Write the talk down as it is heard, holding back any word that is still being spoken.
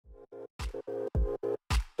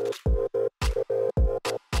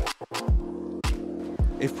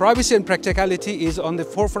If privacy and practicality is on the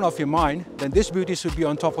forefront of your mind, then this beauty should be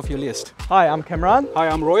on top of your list. Hi, I'm Kamran. Hi,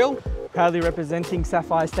 I'm Royal. Proudly representing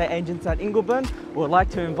Sapphire Estate Agents at Ingleburn. We would like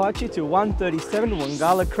to invite you to 137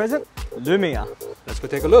 Wyangala Crescent, Leumeah. Let's go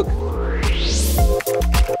take a look.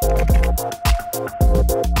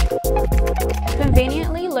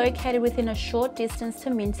 Conveniently located within a short distance to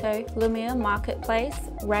Minto, Leumeah Marketplace,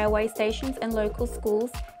 railway stations and local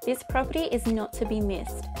schools, this property is not to be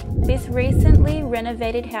missed. This recently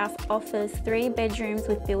renovated house offers 3 bedrooms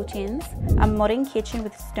with built-ins, a modern kitchen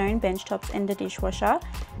with stone benchtops and a dishwasher,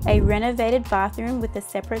 a renovated bathroom with a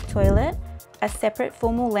separate toilet, a separate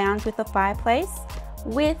formal lounge with a fireplace,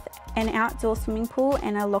 with an outdoor swimming pool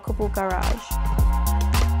and a lockable garage.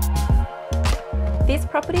 This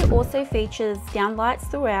property also features downlights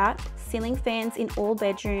throughout, ceiling fans in all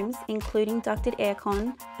bedrooms, including ducted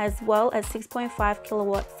aircon, as well as 6.5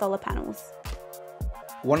 kilowatt solar panels.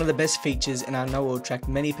 One of the best features, and I know will attract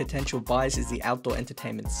many potential buyers, is the outdoor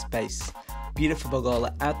entertainment space. Beautiful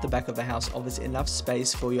pergola out the back of the house offers enough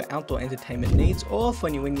space for your outdoor entertainment needs, or for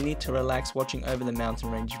when you need to relax watching over the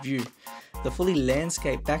mountain range view. The fully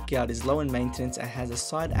landscaped backyard is low in maintenance and has a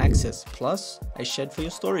side access, plus a shed for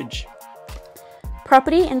your storage.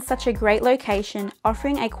 Property in such a great location,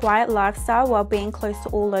 offering a quiet lifestyle while being close to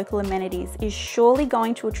all local amenities, is surely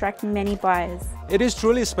going to attract many buyers. It is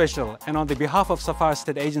truly special, and on the behalf of Sapphire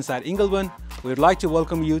Estate Agents at Ingleburn, we would like to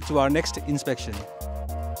welcome you to our next inspection.